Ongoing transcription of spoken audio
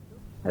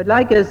I'd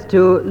like us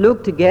to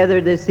look together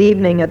this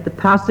evening at the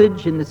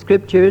passage in the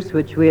Scriptures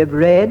which we have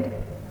read,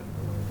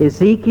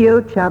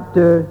 Ezekiel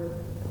chapter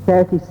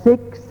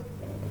 36,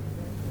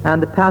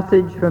 and the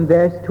passage from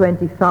verse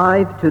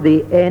 25 to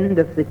the end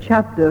of the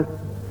chapter,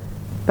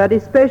 but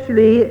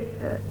especially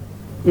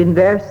in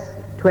verse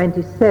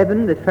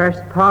 27, the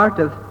first part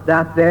of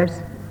that verse,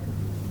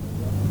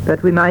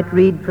 but we might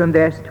read from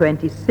verse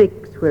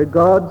 26, where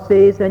God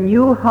says, "A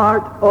new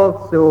heart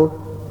also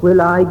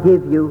will I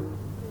give you,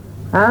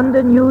 and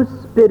a new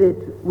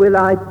spirit will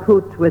I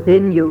put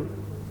within you.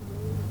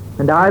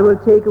 And I will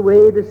take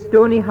away the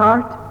stony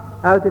heart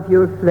out of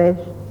your flesh,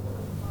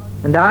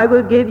 and I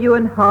will give you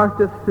an heart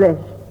of flesh.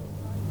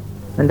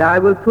 And I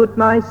will put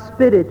my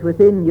spirit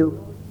within you,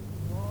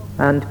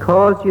 and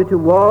cause you to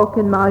walk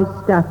in my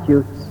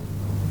statutes,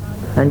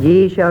 and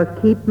ye shall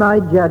keep my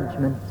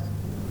judgments,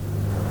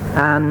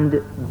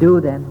 and do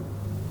them."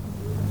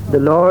 The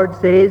Lord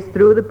says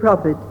through the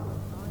prophet,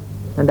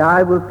 "And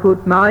I will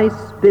put my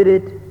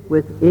spirit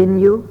within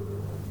you,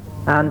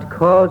 and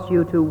cause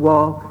you to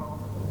walk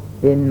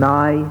in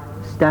my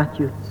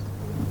statutes."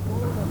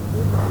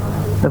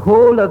 The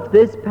whole of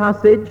this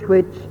passage,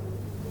 which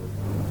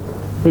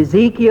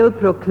Ezekiel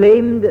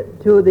proclaimed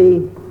to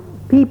the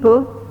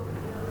people,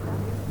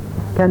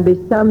 can be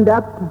summed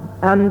up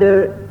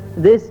under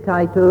this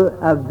title,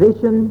 "A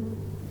Vision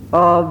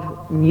of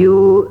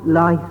New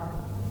Life."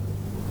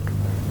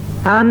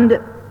 And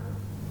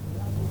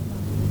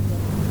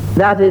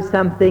that is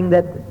something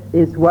that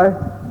is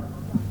worth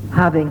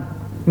having.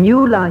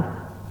 New life.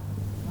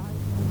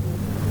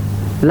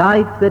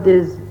 Life that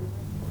is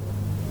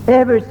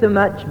ever so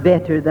much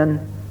better than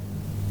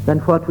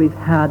what we've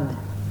had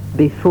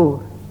before.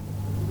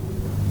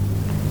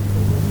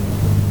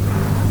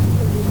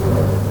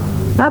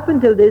 Up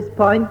until this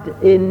point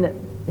in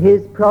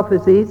his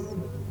prophecies,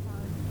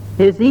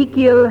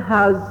 Ezekiel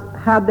has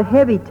had the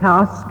heavy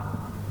task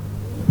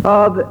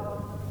of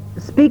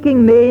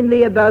speaking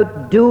mainly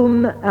about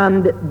doom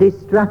and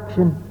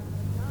destruction.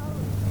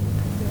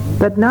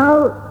 But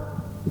now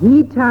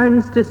he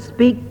turns to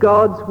speak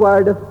God's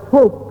word of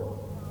hope,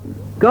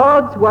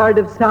 God's word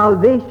of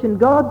salvation,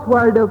 God's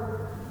word of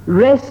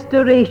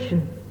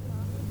restoration.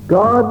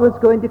 God was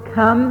going to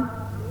come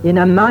in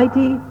a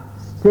mighty,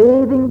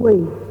 saving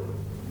way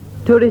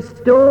to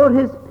restore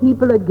his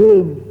people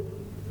again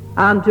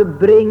and to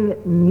bring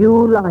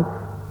new life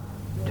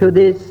to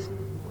this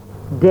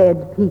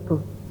dead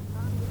people.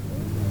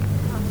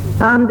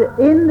 And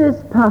in this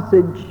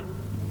passage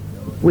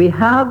we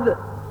have,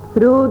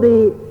 through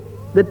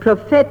the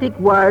prophetic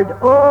word,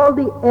 all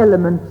the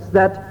elements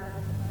that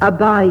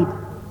abide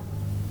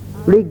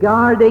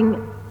regarding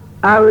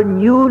our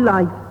new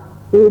life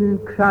in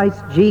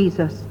Christ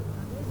Jesus.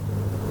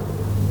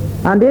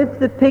 And if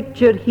the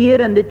picture here,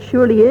 and it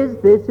surely is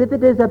this, if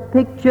it is a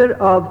picture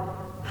of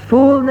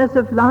fullness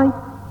of life,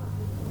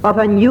 of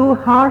a new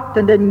heart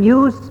and a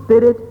new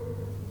spirit,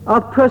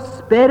 of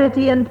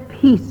prosperity and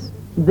peace,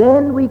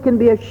 then we can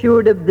be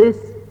assured of this,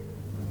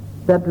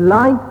 that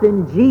life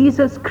in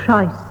Jesus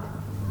Christ,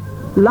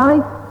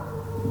 life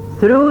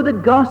through the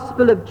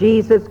gospel of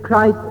Jesus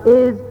Christ,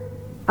 is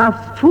a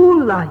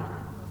full life,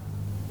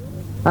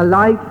 a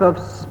life of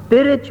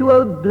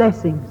spiritual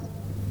blessings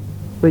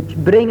which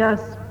bring us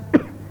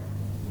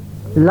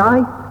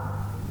life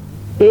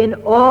in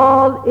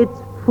all its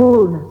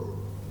fullness,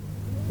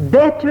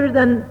 better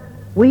than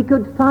we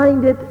could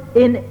find it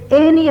in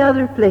any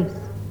other place.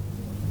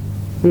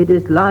 It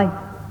is life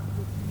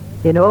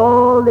in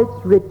all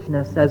its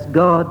richness as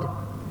God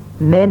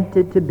meant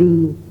it to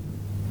be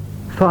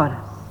for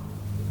us.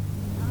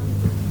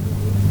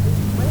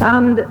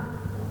 And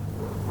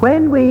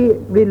when we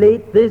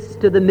relate this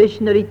to the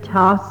missionary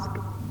task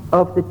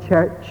of the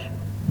church,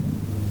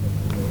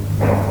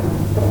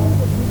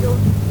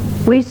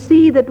 we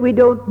see that we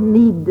don't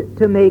need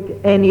to make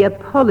any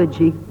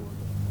apology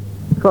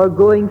for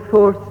going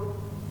forth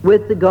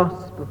with the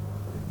gospel.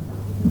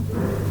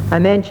 I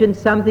mentioned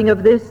something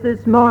of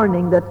this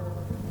morning, that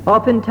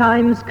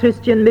oftentimes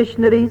Christian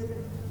missionaries,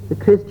 the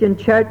Christian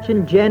church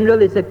in general,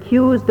 is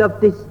accused of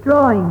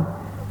destroying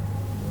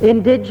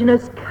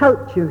indigenous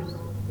cultures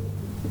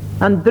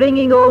and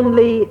bringing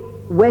only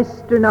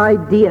Western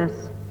ideas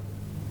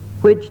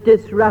which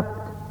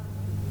disrupt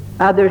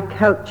other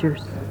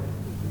cultures.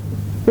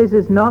 This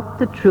is not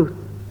the truth.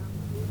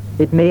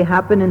 It may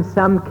happen in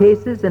some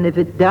cases, and if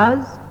it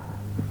does,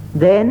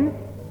 then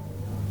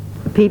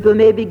people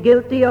may be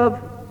guilty of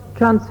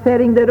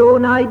transferring their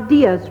own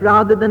ideas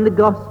rather than the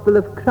gospel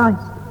of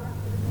Christ.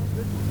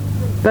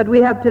 But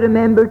we have to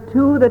remember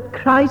too that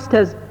Christ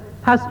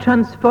has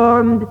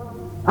transformed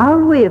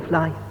our way of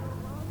life,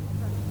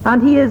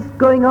 and he is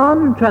going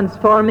on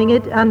transforming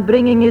it and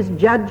bringing his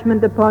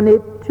judgment upon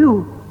it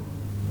too.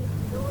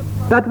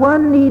 But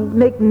one need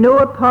make no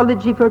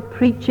apology for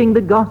preaching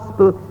the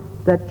gospel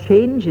that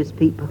changes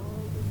people,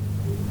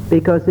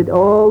 because it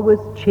always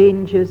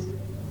changes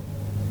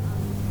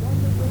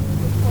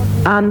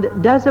and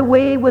does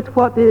away with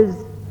what is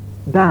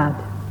bad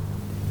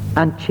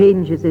and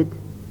changes it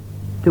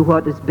to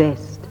what is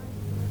best.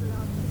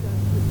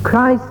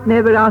 Christ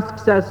never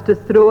asks us to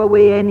throw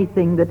away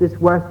anything that is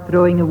worth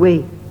throwing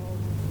away.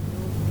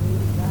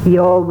 He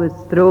always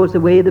throws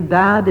away the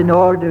bad in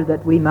order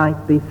that we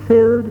might be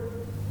filled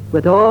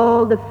with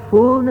all the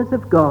fullness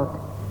of God,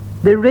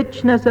 the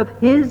richness of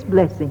His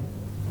blessing,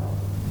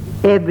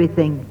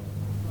 everything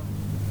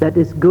that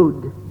is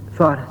good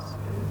for us.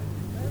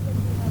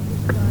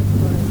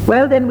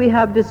 Well, then we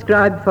have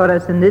described for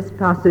us in this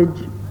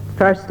passage,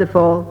 first of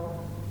all,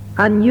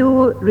 a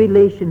new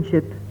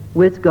relationship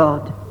with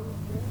God.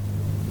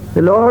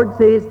 The Lord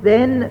says,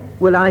 "Then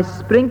will I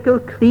sprinkle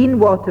clean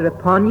water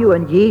upon you,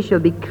 and ye shall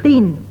be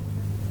clean.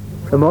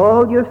 From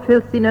all your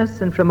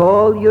filthiness and from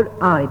all your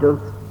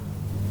idols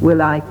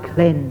will I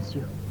cleanse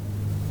you."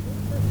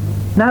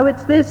 Now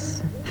it's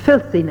this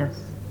filthiness,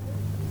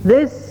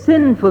 this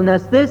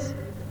sinfulness, this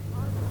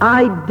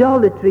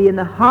idolatry in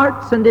the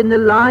hearts and in the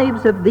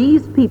lives of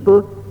these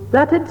people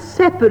that had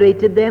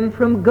separated them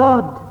from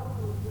God.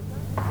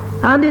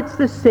 And it's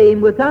the same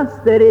with us.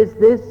 There is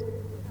this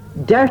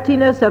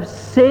dirtiness of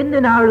sin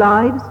in our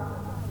lives,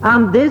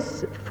 and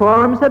this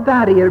forms a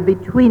barrier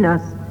between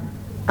us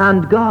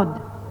and God.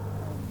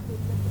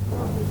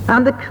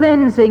 And the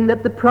cleansing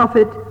that the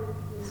prophet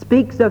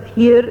speaks of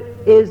here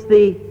is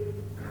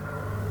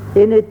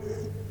in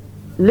its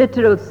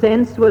literal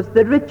sense, was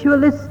the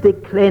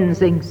ritualistic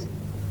cleansings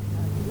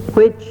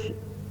which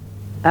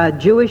a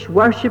Jewish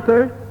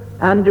worshipper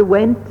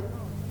underwent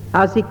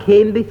as he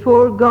came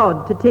before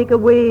God to take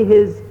away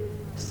his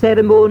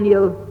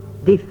ceremonial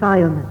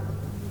defilement.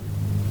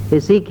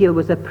 Ezekiel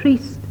was a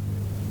priest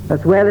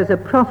as well as a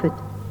prophet,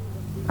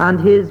 and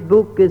his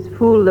book is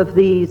full of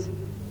these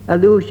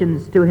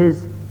allusions to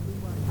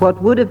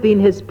what would have been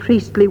his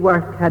priestly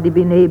work had he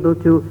been able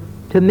to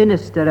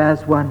minister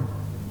as one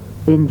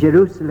in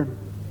Jerusalem.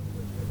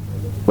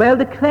 Well,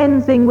 the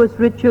cleansing was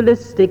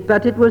ritualistic,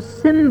 but it was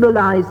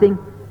symbolizing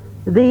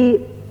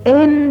the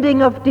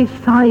ending of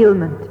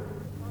defilement,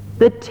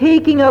 the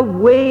taking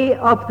away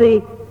of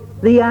the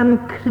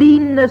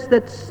uncleanness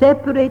that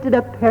separated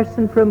a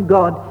person from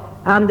God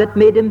and that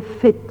made him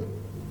fit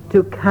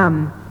to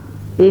come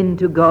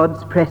into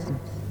God's presence.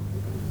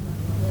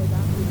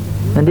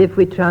 And if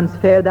we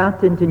transfer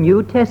that into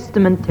New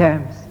Testament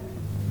terms,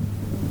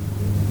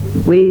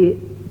 we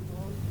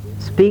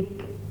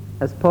speak,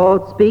 as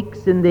Paul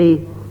speaks in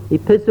the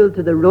epistle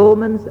to the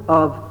Romans,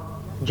 of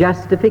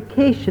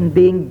justification,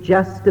 being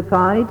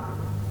justified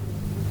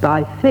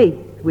by faith.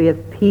 We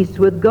have peace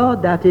with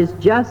God. That is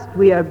just,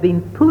 we are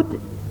being put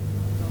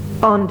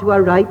onto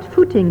a right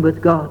footing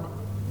with God.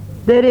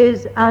 There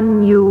is a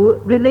new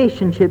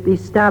relationship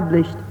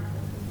established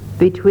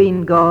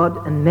between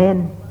God and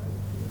men.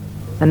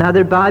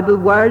 Another Bible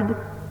word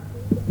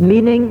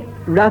meaning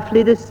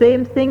roughly the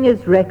same thing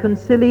is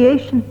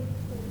reconciliation,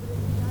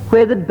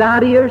 where the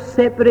barriers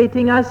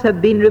separating us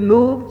have been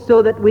removed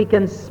so that we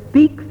can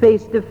speak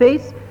face to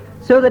face,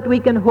 so that we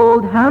can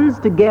hold hands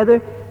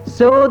together,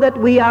 so that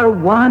we are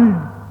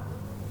one.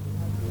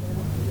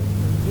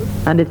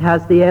 And it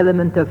has the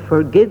element of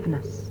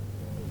forgiveness,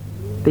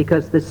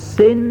 because the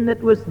sin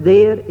that was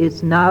there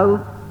is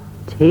now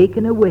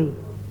taken away,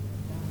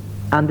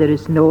 and there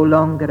is no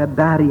longer a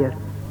barrier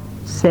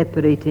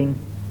separating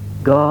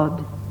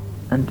God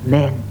and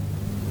men.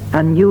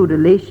 A new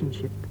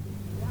relationship.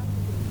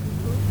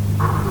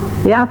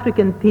 The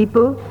African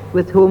people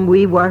with whom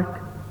we work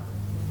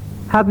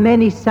have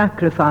many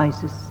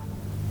sacrifices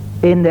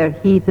in their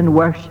heathen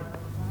worship.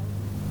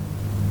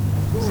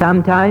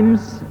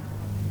 Sometimes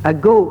a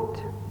goat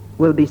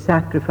will be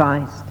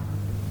sacrificed.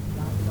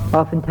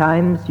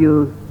 Oftentimes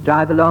you'll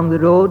drive along the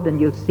road and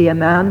you'll see a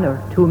man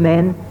or two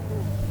men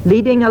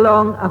leading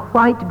along a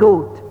white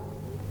goat,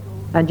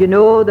 and you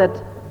know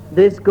that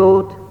this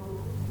goat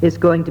is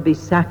going to be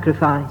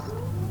sacrificed.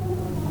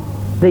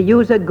 They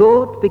use a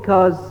goat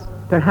because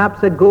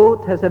perhaps a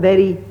goat has a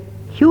very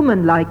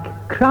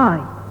human-like cry,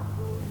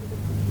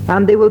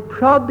 and they will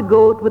prod the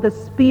goat with a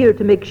spear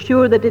to make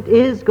sure that it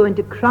is going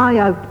to cry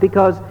out,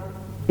 because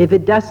if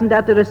it doesn't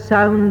utter a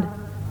sound,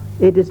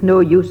 it is no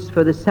use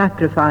for the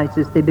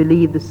sacrifices. They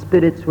believe the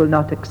spirits will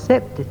not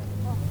accept it.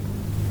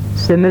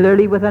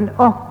 Similarly with an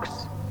ox,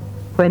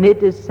 when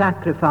it is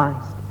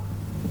sacrificed,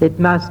 it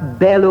must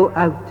bellow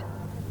out,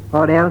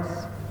 or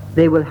else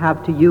they will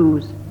have to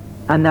use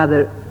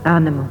another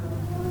animal.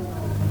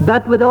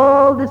 But with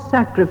all the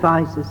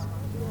sacrifices,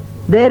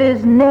 there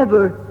is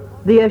never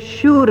the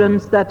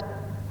assurance that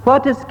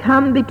what has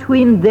come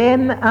between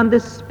them and the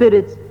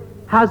spirits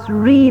has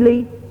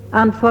really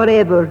and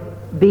forever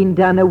been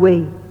done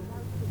away.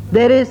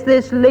 There is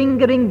this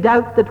lingering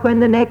doubt that when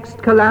the next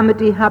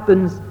calamity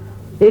happens,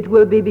 it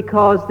will be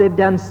because they've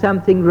done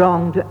something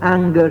wrong to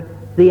anger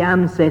the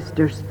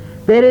ancestors.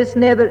 There is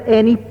never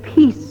any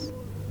peace,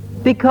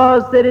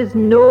 because there is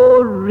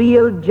no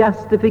real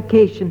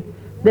justification.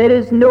 There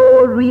is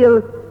no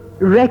real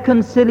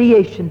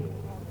reconciliation.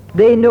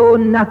 They know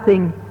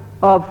nothing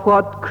of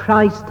what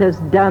Christ has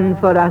done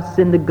for us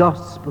in the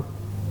gospel.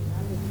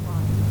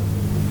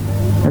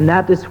 And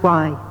that is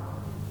why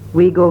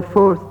we go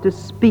forth to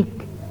speak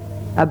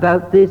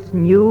about this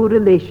new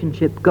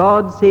relationship.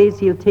 God says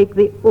he'll take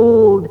the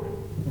old,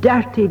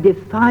 dirty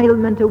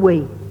defilement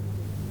away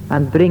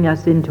and bring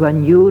us into a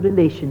new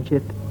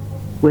relationship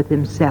with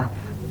himself.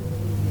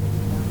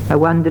 I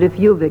wonder if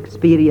you've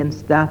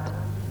experienced that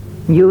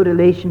new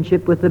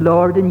relationship with the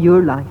Lord in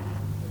your life.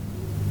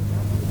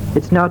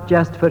 It's not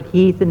just for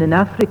heathen in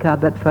Africa,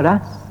 but for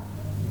us,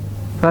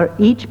 for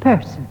each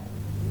person.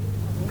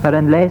 For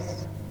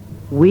unless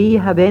we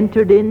have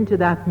entered into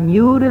that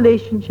new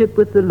relationship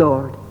with the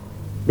Lord,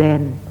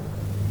 then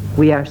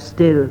we are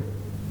still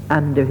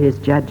under his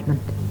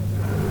judgment.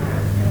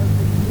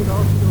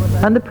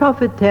 And the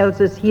prophet tells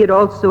us here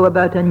also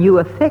about a new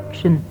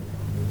affection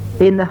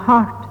in the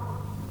heart.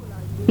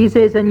 He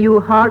says, a new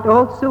heart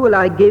also will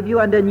I give you,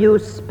 and a new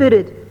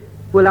spirit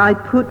will I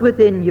put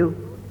within you.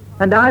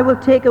 And I will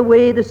take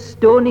away the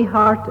stony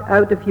heart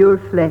out of your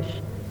flesh,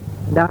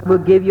 and I will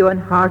give you an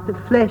heart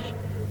of flesh.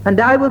 And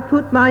I will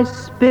put my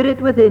spirit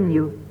within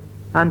you,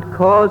 and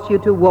cause you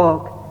to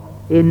walk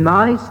in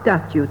my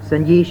statutes,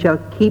 and ye shall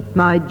keep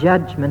my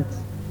judgments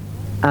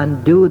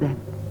and do them.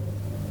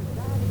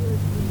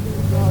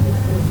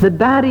 The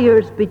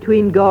barriers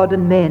between God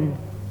and men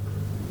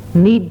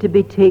need to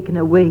be taken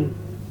away.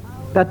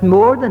 But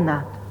more than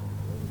that,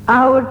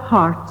 our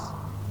hearts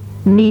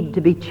need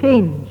to be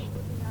changed.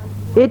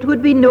 It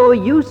would be no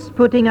use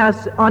putting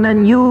us on a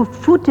new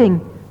footing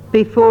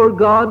before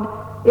God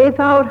if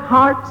our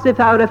hearts, if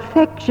our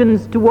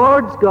affections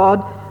towards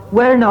God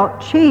were not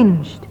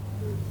changed,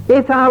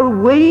 if our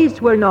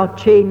ways were not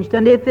changed,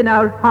 and if in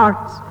our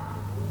hearts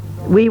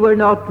we were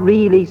not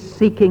really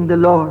seeking the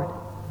Lord.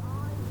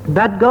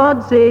 But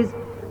God says,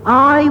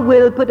 I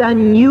will put a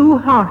new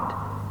heart.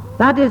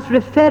 That is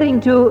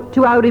referring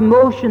to our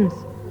emotions,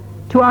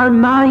 to our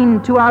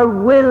mind, to our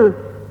will.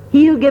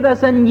 He'll give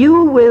us a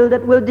new will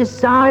that will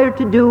desire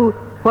to do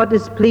what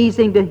is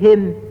pleasing to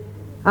him.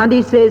 And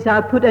he says,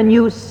 I'll put a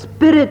new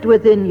spirit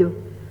within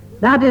you.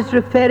 That is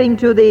referring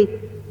to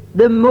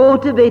the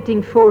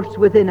motivating force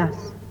within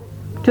us,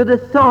 to the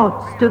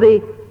thoughts, to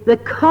the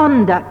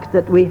conduct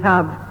that we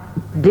have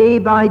day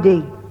by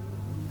day.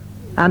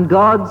 And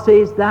God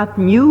says that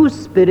new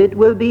spirit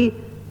will be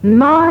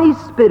my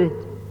spirit.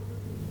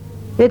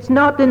 It's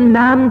not in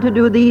man to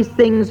do these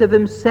things of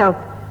himself,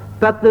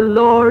 but the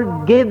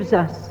Lord gives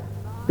us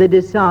the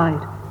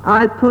desire.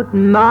 I'll put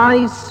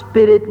my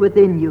spirit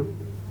within you,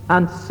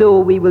 and so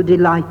we will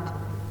delight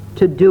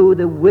to do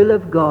the will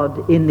of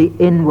God in the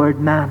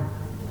inward man,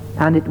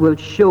 and it will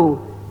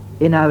show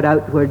in our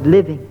outward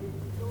living.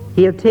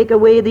 He'll take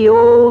away the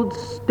old,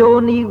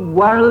 stony,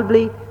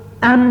 worldly,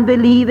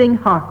 unbelieving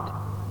heart.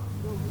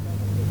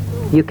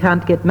 You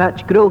can't get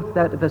much growth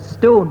out of a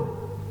stone.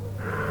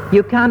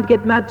 You can't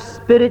get much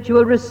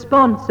spiritual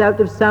response out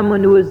of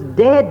someone who is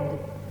dead.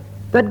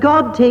 But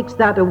God takes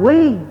that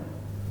away,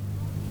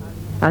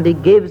 and he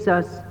gives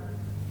us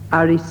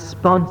a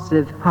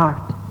responsive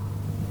heart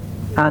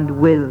and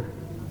will.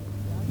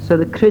 So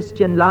the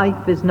Christian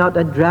life is not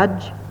a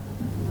drudge.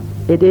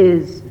 It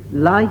is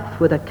life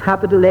with a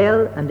capital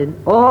L, and in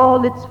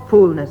all its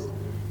fullness.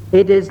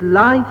 It is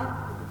life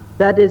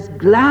that is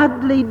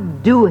gladly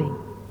doing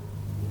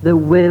the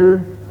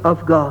will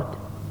of God.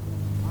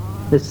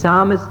 The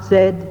psalmist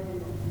said,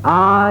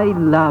 I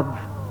love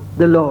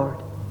the Lord.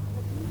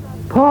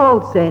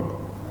 Paul said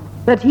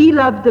that he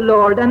loved the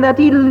Lord, and that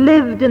he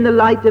lived in the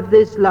light of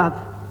this love,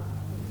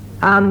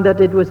 and that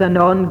it was an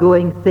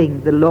ongoing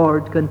thing. The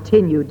Lord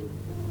continued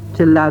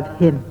to love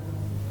him.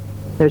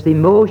 There's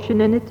emotion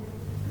in it.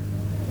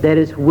 There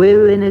is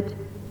will in it.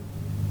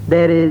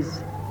 There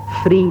is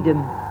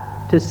freedom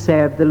to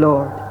serve the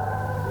Lord.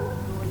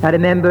 I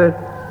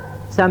remember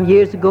some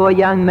years ago a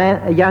young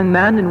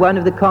man in one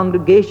of the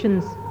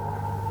congregations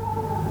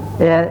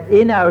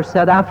in our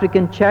South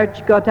African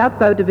church got up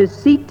out of his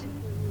seat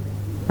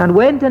and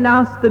went and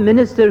asked the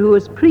minister who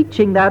was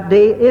preaching that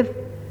day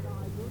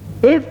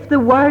if the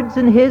words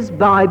in his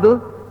Bible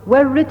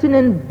were written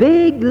in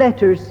big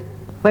letters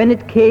when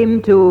it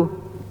came to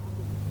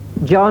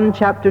John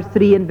chapter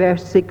 3 and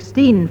verse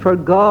 16, for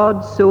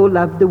God so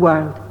loved the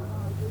world.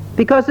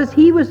 Because as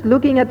he was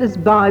looking at his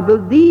Bible,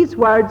 these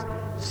words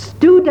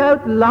stood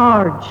out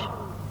large,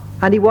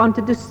 and he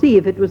wanted to see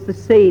if it was the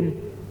same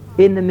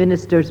in the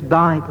minister's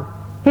Bible.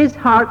 His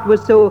heart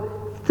was so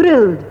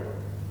thrilled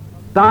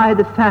by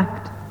the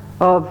fact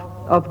of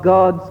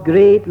God's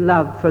great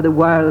love for the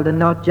world, and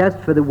not just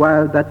for the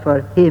world, but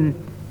for him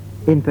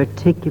in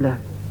particular.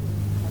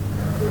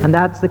 And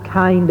that's the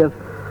kind of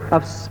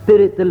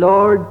spirit the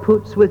Lord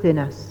puts within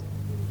us.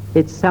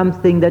 It's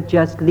something that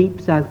just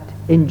leaps out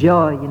in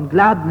joy, in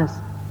gladness,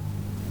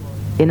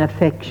 in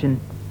affection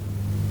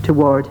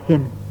toward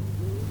him.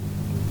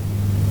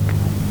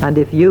 And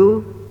if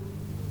you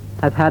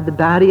have had the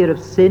barrier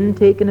of sin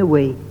taken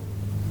away,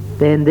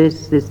 then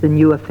this is the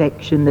new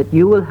affection that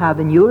you will have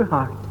in your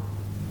heart.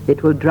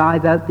 It will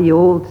drive out the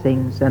old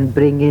things and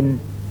bring in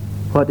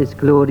what is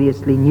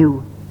gloriously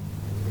new.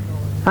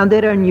 And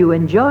there are new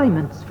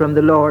enjoyments from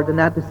the Lord, and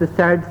that is the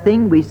third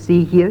thing we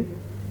see here.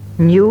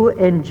 New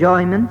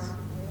enjoyments.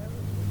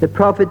 The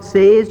prophet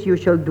says, "You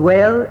shall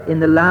dwell in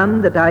the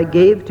land that I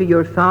gave to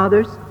your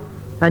fathers,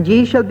 and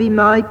ye shall be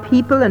my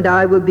people, and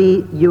I will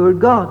be your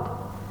God."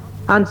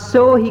 And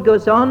so he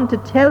goes on to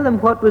tell them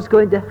what was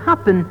going to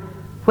happen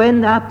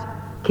when that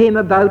came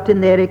about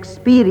in their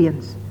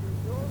experience.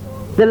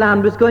 The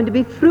land was going to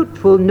be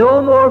fruitful,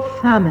 no more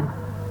famine.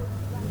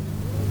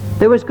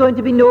 There was going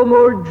to be no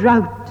more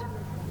drought.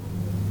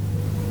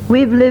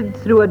 We've lived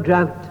through a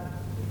drought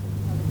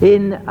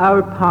in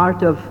our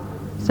part of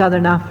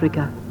southern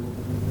Africa,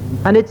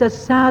 and it's a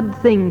sad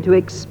thing to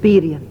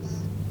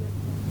experience,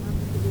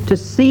 to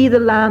see the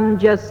land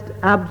just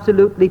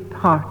absolutely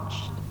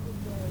parched,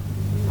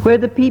 where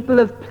the people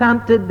have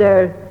planted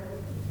their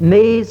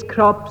maize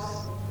crops.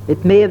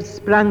 It may have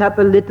sprung up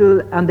a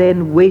little and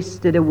then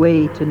wasted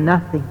away to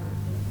nothing.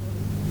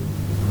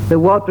 The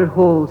water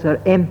holes are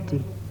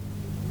empty.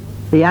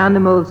 The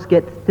animals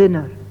get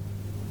thinner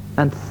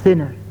and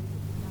thinner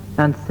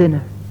and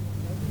thinner.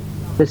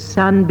 The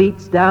sun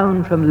beats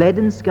down from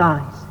leaden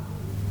skies,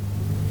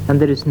 and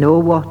there is no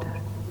water.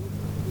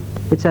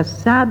 It's a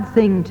sad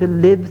thing to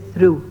live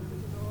through.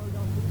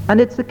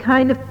 And it's the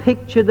kind of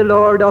picture the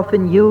Lord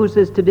often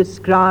uses to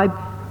describe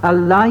a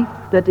life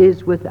that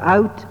is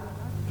without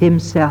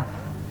himself.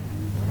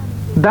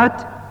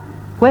 But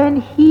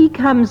when he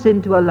comes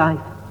into a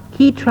life,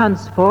 he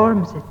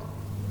transforms it.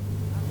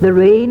 The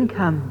rain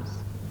comes,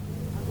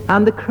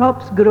 and the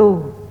crops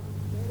grow,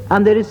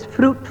 and there is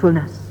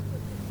fruitfulness.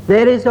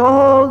 There is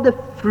all the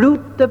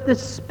fruit of the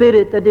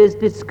Spirit that is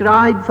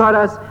described for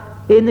us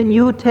in the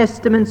New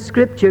Testament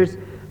scriptures.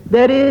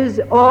 There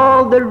is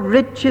all the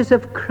riches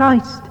of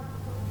Christ.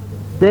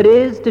 There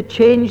is, to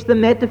change the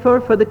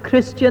metaphor for the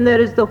Christian,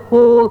 there is the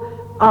whole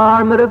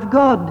armor of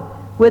God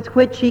with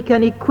which he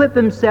can equip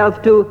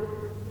himself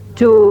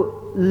to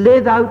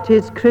live out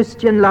his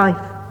Christian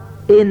life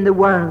in the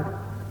world.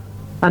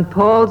 And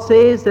Paul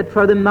says that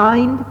for the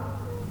mind,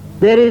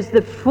 there is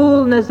the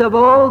fullness of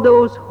all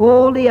those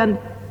holy and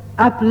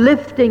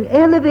uplifting,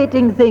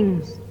 elevating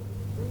things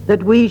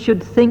that we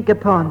should think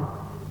upon,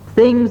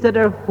 things that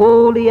are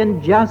holy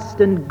and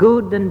just and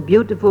good and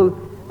beautiful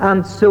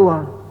and so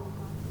on.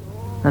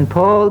 And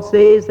Paul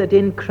says that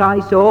in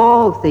Christ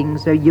all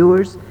things are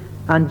yours,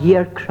 and ye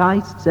are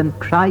Christ's, and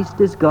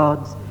Christ is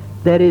God's.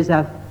 There is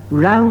a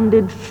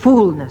rounded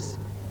fullness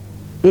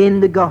in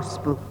the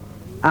gospel,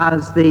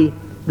 as the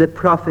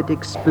prophet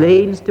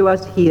explains to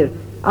us here.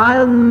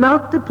 I'll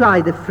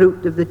multiply the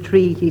fruit of the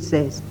tree, he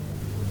says,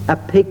 a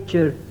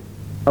picture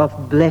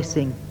of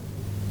blessing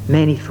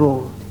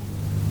manifold.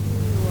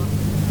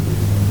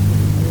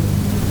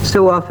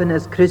 So often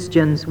as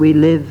Christians we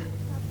live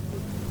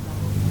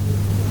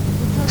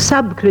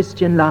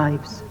sub-Christian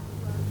lives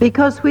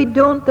because we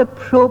don't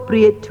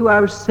appropriate to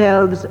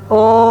ourselves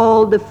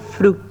all the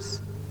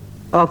fruits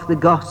of the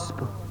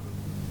gospel.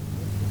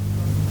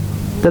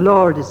 The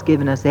Lord has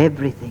given us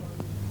everything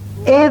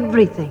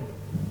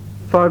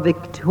for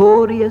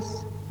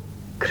victorious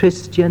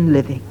Christian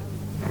living.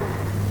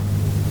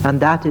 And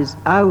that is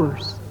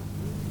ours.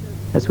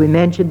 As we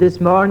mentioned this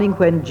morning,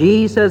 when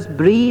Jesus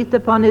breathed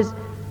upon his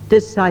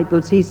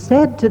disciples, he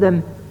said to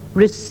them,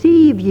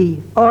 "Receive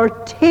ye, or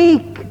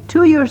take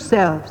to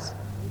yourselves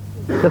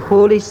the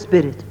Holy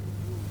Spirit,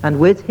 and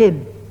with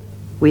him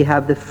we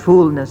have the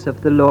fullness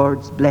of the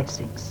Lord's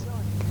blessings."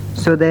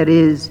 So there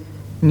is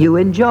new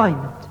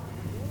enjoyment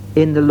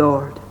in the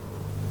Lord.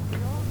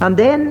 And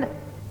then,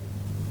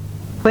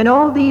 when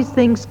all these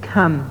things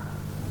come,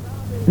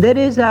 there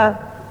is a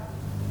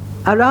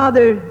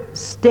rather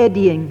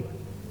steadying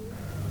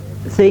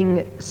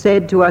thing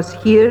said to us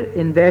here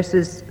in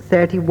verses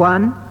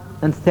 31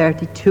 and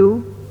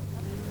 32,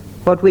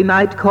 what we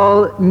might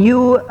call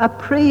new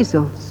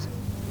appraisals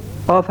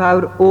of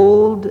our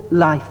old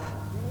life.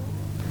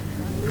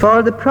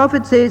 For the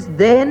prophet says,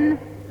 then,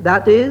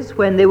 that is,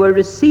 when they were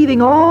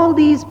receiving all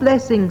these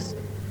blessings,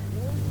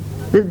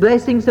 the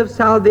blessings of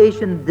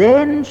salvation,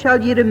 then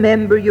shall ye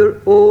remember your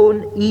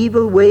own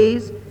evil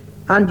ways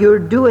and your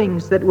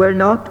doings that were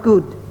not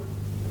good,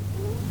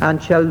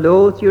 and shall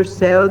loathe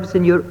yourselves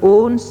in your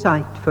own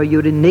sight for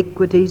your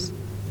iniquities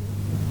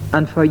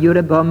and for your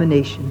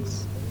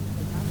abominations.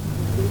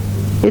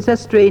 It's a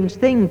strange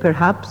thing,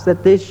 perhaps,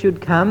 that this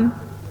should come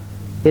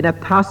in a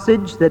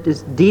passage that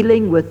is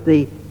dealing with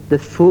the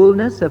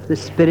fullness of the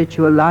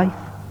spiritual life.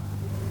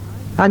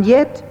 And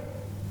yet,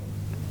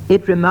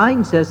 it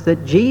reminds us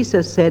that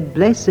Jesus said,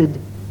 "Blessed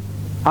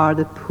are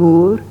the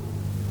poor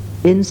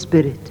in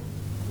spirit."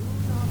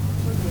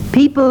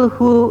 People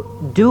who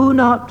do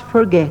not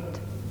forget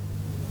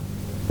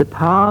the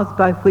path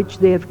by which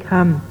they have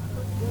come.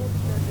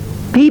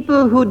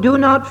 People who do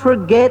not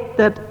forget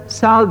that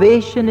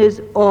salvation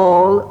is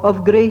all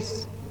of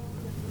grace,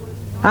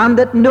 and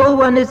that no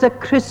one is a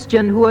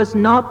Christian who has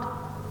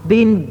not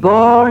been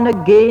born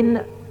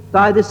again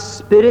by the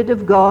Spirit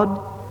of God,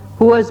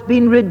 who has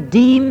been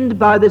redeemed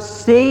by the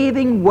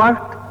saving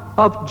work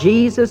of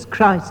Jesus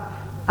Christ.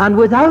 And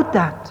without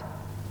that,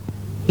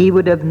 he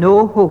would have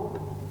no hope.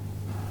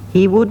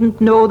 He wouldn't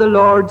know the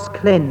Lord's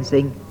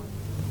cleansing.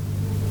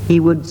 He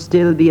would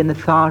still be in the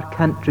far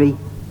country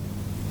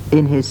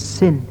in his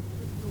sin.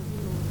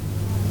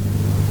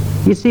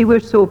 You see, we're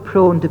so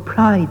prone to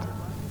pride,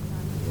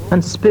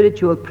 and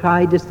spiritual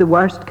pride is the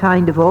worst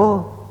kind of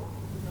all.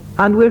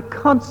 And we're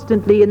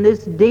constantly in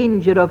this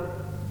danger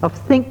of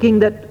thinking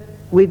that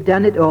we've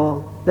done it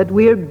all, that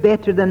we're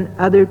better than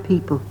other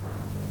people.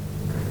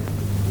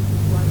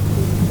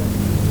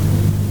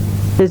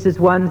 This is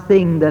one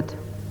thing that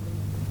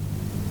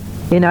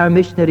in our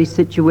missionary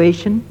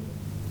situation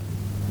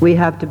we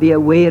have to be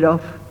aware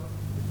of.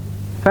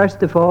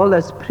 First of all,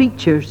 as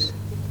preachers,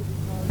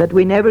 that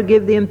we never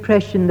give the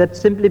impression that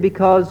simply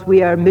because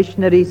we are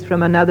missionaries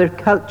from another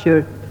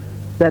culture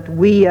that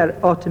we are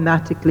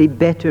automatically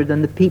better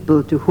than the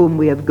people to whom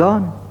we have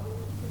gone.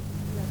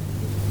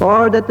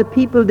 Or that the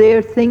people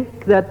there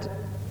think that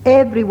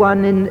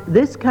everyone in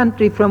this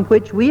country from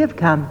which we have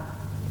come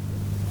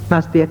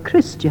must be a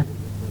Christian.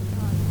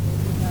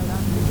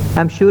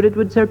 I'm sure it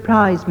would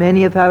surprise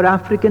many of our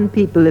African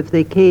people if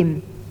they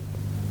came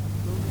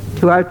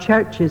to our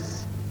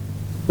churches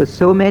with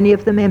so many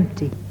of them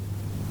empty,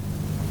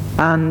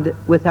 and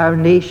with our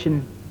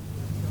nation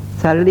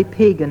thoroughly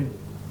pagan,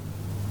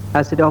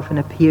 as it often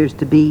appears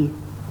to be.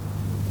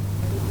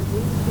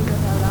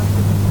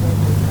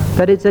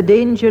 But it's a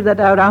danger that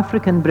our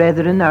African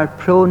brethren are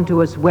prone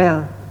to as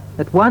well,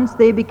 that once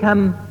they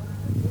become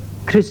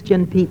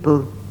Christian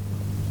people,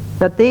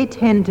 that they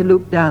tend to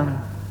look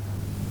down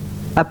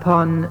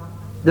upon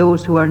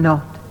those who are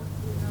not.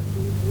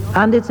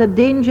 And it's a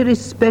danger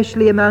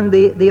especially among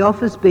the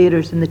office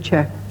bearers in the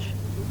church.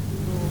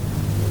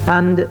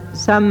 And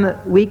some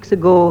weeks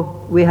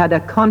ago we had a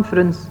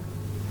conference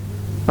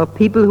of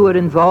people who are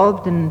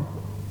involved in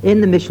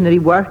the missionary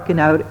work in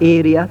our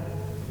area,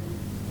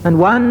 and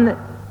one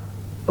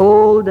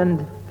old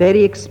and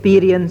very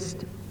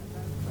experienced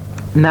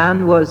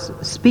man was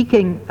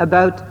speaking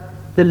about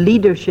the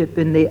leadership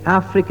in the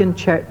African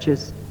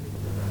churches,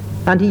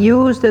 and he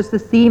used as the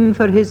theme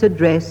for his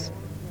address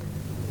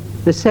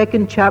the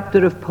 2nd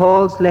chapter of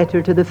Paul's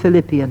letter to the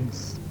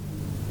Philippians.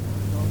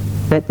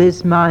 Let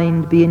this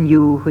mind be in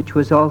you which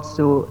was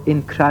also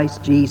in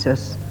Christ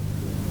Jesus.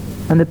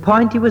 And the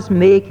point he was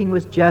making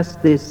was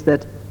just this,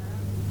 that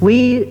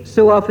we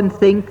so often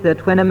think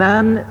that when a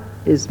man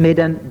is made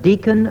a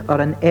deacon or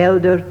an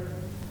elder,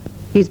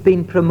 he's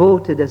been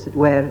promoted, as it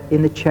were,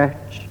 in the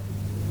church.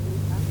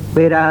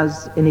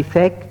 Whereas, in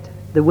effect,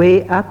 the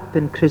way up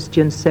in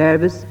Christian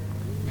service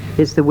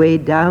is the way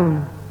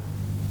down.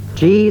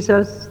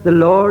 Jesus, the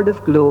Lord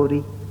of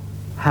glory,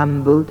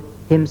 humbled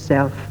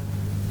himself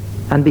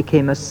and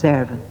became a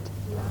servant.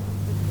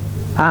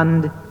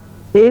 And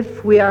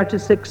if we are to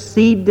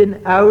succeed in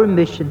our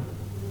mission,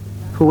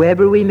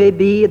 whoever we may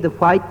be, the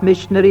white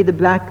missionary, the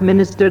black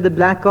minister, the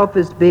black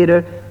office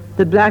bearer,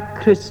 the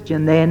black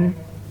Christian, then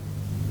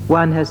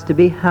one has to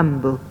be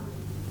humble.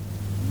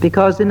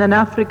 Because in an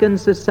African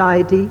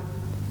society,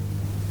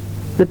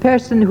 the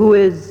person who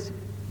is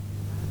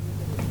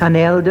an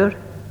elder,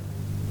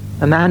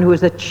 a man who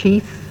is a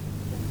chief,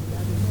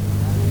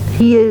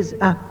 he is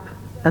up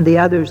and the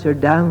others are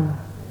down.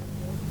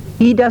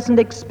 He doesn't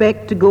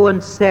expect to go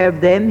and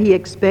serve them, he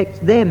expects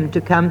them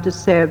to come to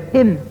serve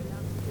him.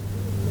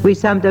 We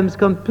sometimes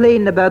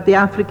complain about the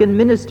African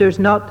ministers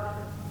not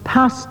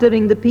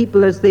pastoring the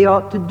people as they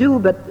ought to do,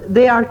 but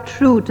they are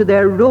true to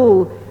their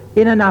role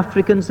in an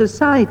African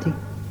society.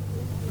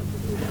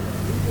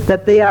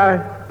 That they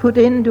are put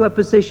into a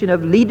position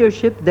of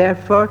leadership,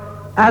 therefore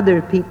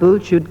other people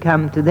should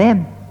come to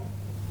them.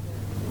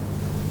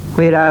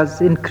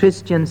 Whereas in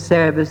Christian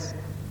service,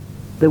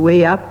 the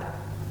way up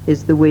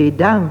is the way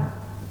down,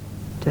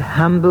 to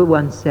humble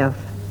oneself,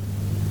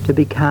 to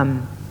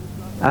become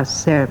a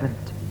servant.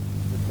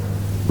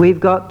 We've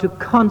got to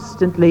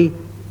constantly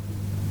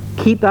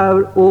keep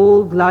our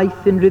old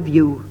life in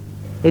review.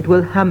 It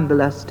will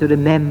humble us to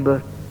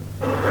remember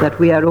that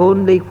we are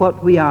only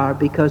what we are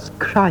because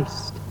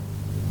Christ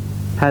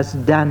has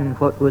done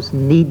what was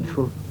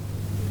needful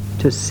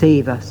to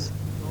save us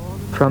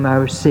from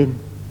our sin.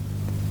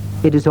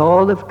 It is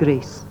all of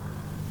grace,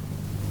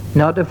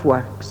 not of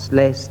works,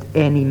 lest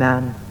any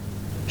man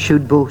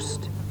should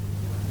boast.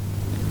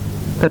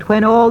 But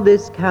when all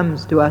this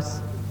comes to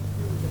us,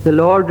 the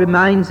Lord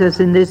reminds us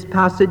in this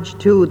passage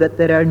too that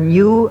there are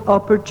new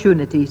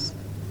opportunities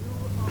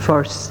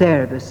for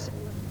service,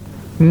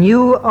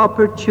 new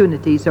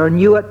opportunities or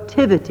new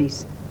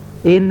activities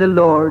in the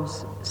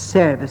Lord's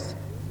service.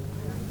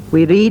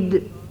 We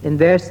read in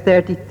verse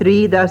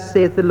 33, thus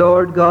saith the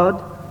Lord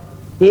God,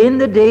 in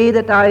the day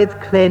that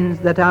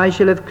I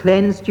shall have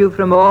cleansed you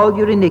from all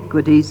your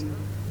iniquities,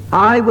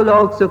 I will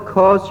also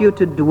cause you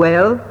to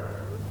dwell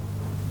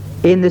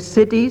in the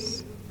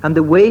cities, and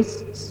the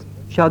wastes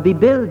shall be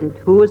builded.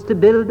 Who was to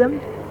build them?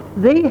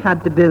 They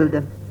had to build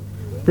them.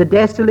 The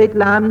desolate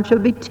land shall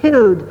be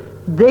tilled.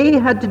 They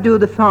had to do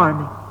the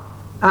farming,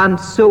 and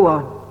so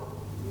on.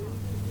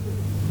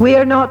 We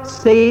are not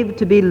saved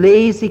to be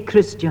lazy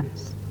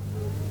Christians.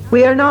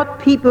 We are not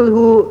people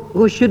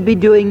who should be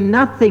doing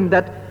nothing,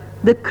 but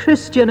the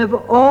Christian of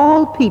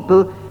all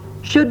people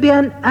should be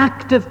an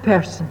active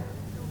person.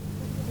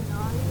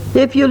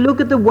 If you look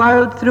at the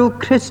world through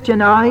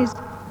Christian eyes,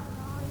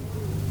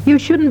 you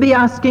shouldn't be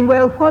asking,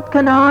 well, what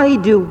can I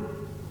do?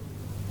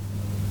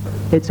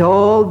 It's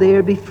all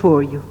there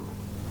before you.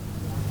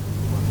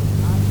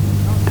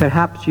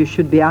 Perhaps you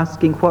should be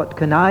asking, what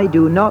can I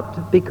do?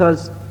 Not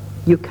because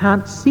you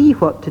can't see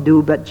what to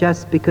do, but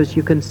just because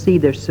you can see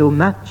there's so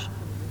much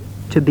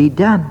to be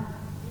done.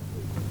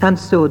 And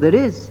so there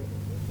is.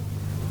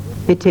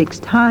 It takes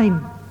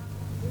time.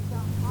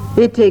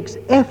 It takes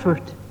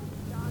effort.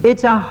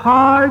 It's a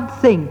hard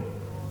thing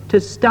to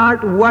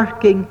start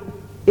working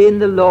in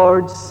the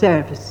Lord's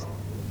service.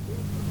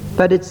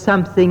 But it's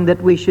something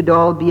that we should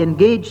all be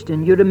engaged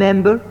in. You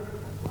remember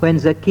when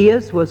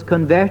Zacchaeus was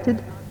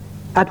converted,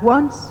 at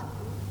once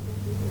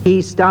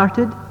he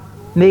started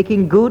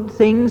making good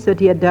things that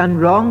he had done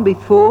wrong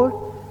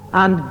before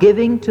and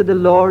giving to the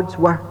Lord's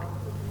work.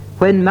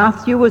 When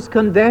Matthew was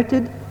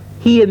converted,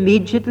 he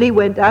immediately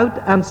went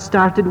out and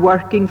started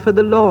working for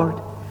the Lord.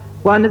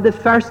 One of the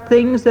first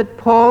things that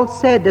Paul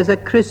said as a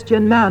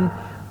Christian man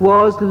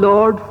was,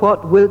 Lord,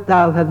 what wilt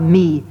thou have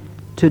me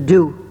to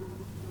do?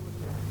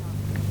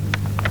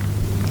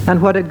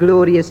 And what a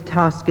glorious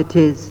task it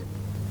is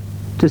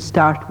to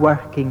start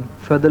working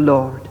for the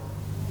Lord.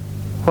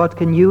 What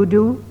can you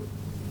do?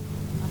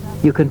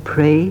 You can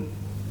pray.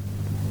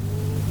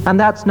 And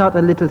that's not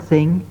a little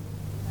thing.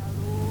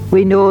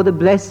 We know the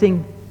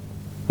blessing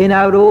in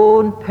our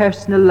own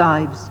personal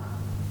lives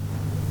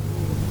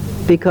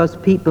because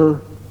people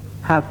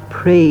have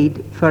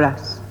prayed for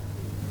us.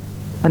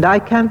 And I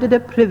count it a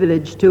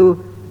privilege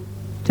to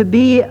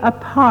be a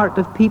part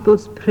of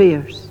people's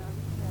prayers,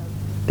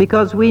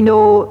 because we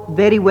know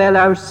very well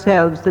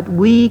ourselves that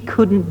we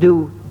couldn't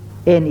do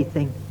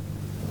anything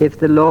if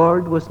the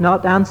Lord was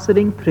not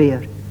answering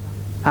prayer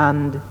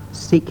and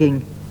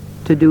seeking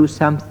to do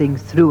something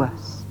through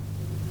us.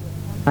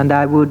 And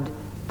I would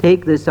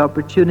take this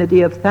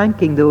opportunity of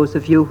thanking those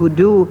of you who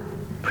do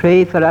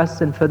pray for us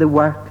and for the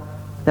work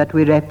that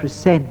we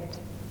represent,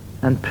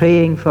 and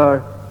praying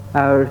for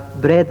our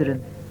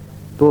brethren,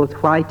 both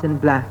white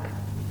and black,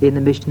 in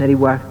the missionary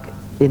work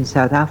in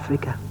South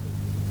Africa.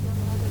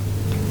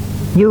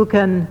 You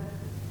can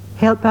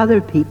help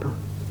other people.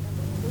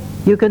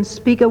 You can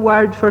speak a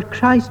word for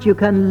Christ. You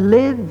can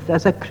live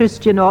as a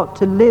Christian ought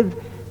to live.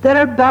 There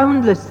are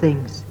boundless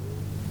things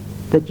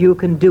that you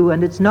can do,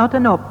 and it's not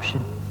an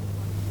option.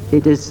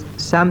 It is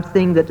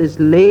something that is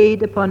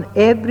laid upon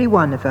every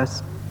one of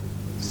us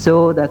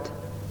so that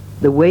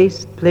the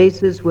waste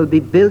places will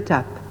be built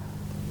up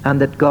and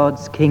that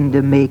God's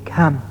kingdom may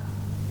come.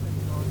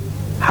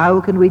 How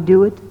can we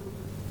do it?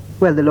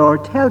 Well, the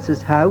Lord tells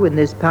us how in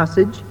this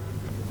passage.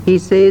 He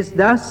says,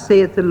 thus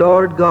saith the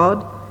Lord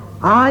God,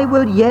 I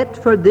will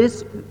yet for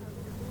this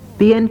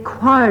be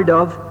inquired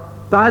of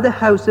by the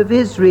house of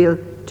Israel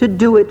to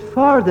do it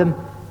for them.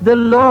 The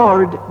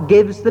Lord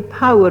gives the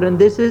power, and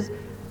this is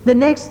the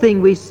next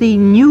thing we see,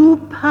 new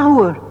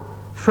power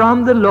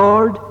from the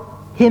Lord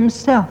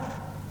himself.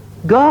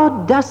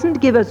 God doesn't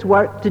give us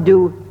work to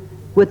do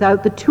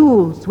without the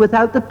tools,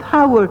 without the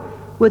power,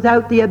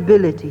 without the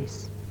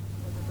abilities.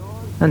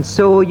 And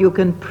so you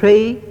can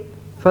pray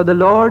for the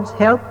Lord's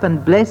help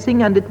and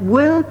blessing, and it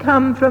will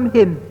come from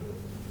him.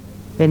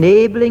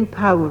 Enabling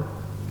power,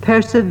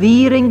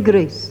 persevering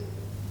grace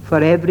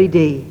for every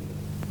day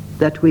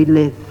that we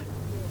live.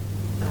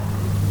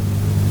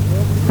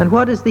 And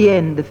what is the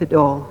end of it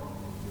all?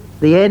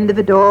 The end of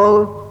it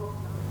all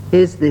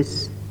is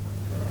this.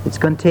 It's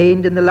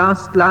contained in the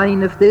last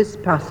line of this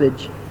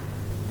passage.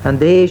 And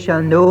they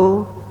shall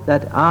know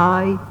that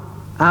I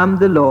am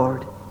the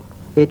Lord.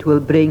 It will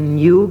bring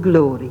new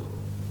glory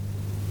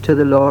to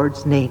the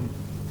Lord's name.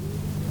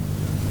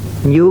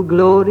 New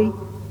glory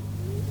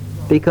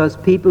because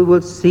people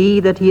will see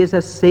that he is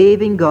a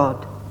saving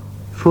God,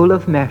 full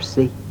of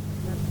mercy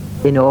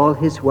in all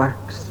his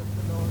works.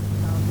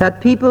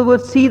 That people will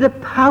see the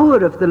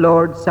power of the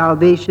Lord's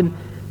salvation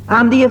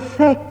and the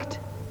effect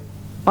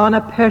on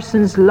a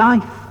person's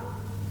life.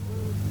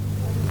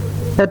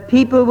 That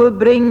people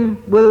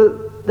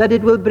that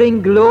it will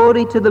bring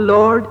glory to the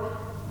Lord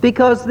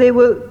because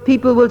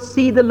people will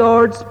see the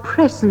Lord's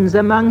presence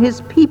among his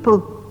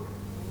people.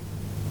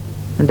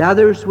 And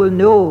others will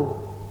know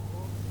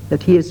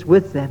that he is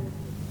with them.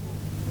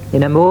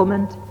 In a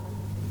moment,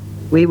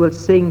 we will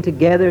sing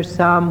together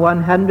Psalm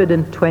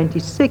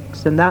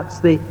 126, and that's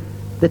the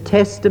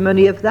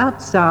testimony of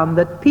that psalm,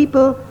 that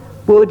people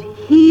would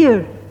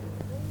hear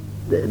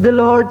the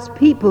Lord's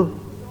people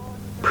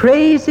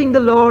praising the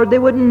Lord. They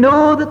would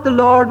know that the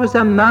Lord was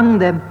among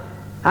them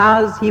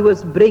as he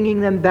was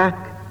bringing them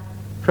back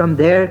from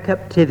their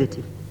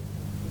captivity.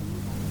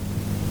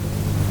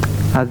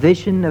 A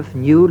vision of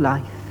new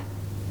life.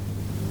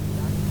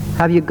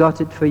 Have you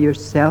got it for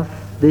yourself,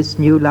 this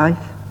new life?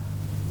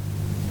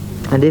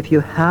 And if you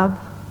have,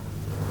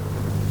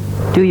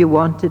 do you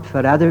want it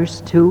for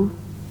others too?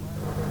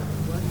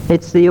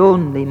 It's the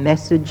only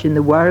message in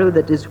the world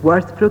that is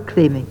worth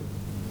proclaiming,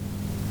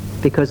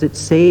 because it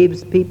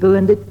saves people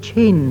and it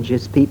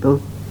changes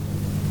people.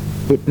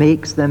 It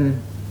makes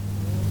them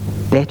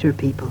better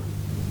people.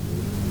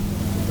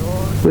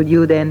 will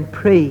you then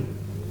pray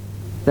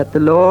that the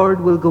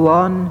Lord will go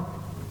on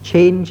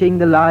changing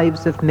the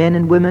lives of men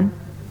and women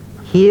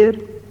here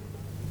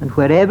and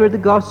wherever the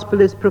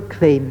gospel is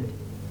proclaimed?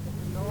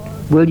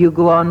 Will you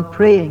go on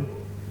praying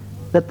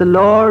that the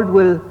Lord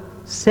will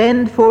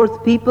send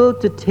forth people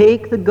to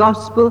take the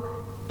gospel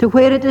to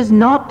where it is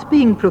not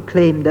being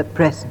proclaimed at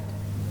present,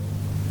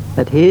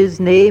 that his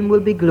name will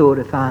be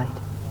glorified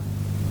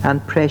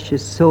and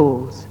precious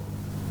souls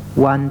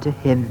won to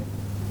him?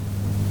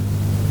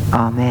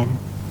 Amen.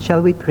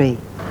 Shall we pray?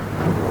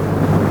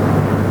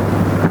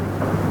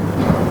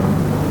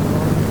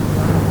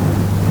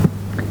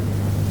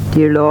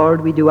 Dear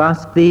Lord, we do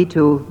ask thee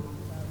to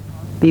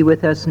be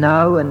with us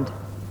now and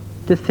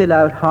to fill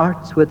our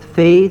hearts with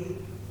faith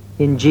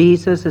in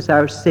Jesus as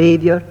our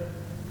Savior,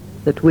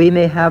 that we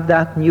may have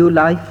that new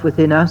life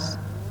within us,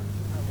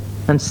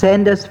 and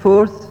send us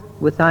forth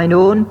with thine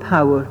own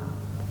power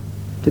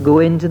to go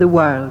into the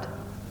world,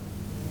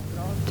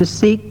 to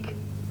seek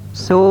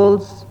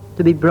souls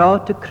to be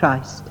brought to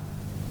Christ,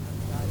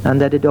 and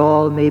that it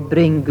all may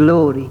bring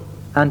glory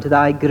unto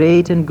thy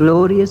great and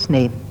glorious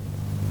name.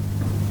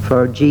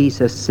 For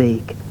Jesus'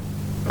 sake.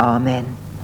 Amen.